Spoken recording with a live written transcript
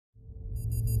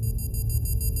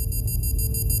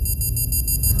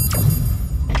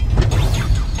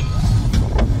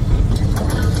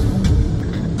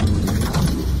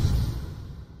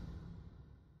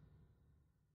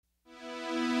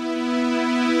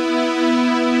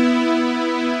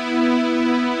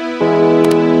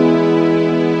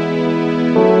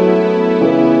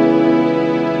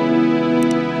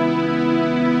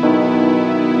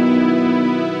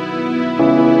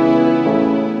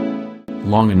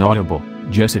long and audible,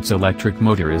 Gesits electric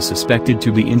motor is suspected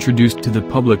to be introduced to the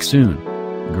public soon.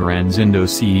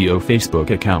 Garanzindo's CEO Facebook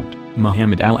account,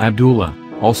 Mohammed Al-Abdullah,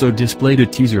 also displayed a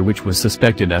teaser which was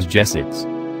suspected as Gesits.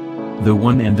 The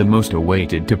one and the most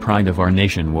awaited to pride of our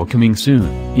nation will coming soon,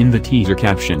 in the teaser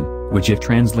caption, which if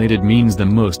translated means the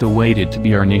most awaited to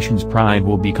be our nation's pride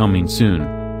will be coming soon.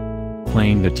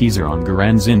 Playing the teaser on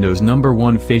Garanzindo's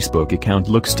 #1 Facebook account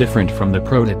looks different from the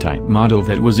prototype model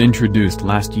that was introduced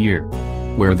last year,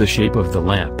 where the shape of the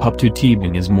lamp up to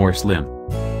T-bin is more slim.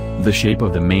 The shape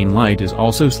of the main light is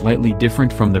also slightly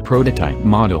different from the prototype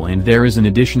model, and there is an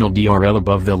additional DRL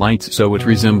above the lights so it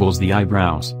resembles the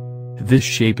eyebrows. This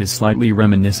shape is slightly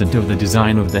reminiscent of the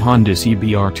design of the Honda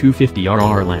CBR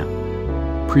 250RR lamp.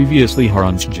 Previously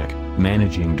Harun Sjek,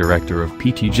 managing director of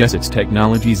PT Gesits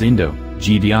Technologies Indo,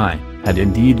 GDI, had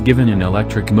indeed given an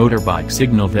electric motorbike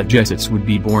signal that Gesits would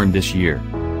be born this year.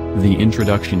 The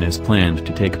introduction is planned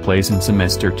to take place in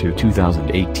semester 2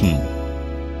 2018.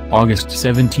 August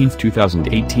 17,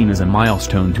 2018 is a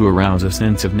milestone to arouse a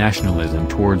sense of nationalism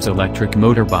towards electric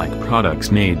motorbike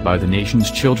products made by the nation's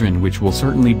children, which will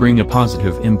certainly bring a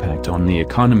positive impact on the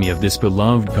economy of this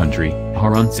beloved country,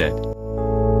 Harun said.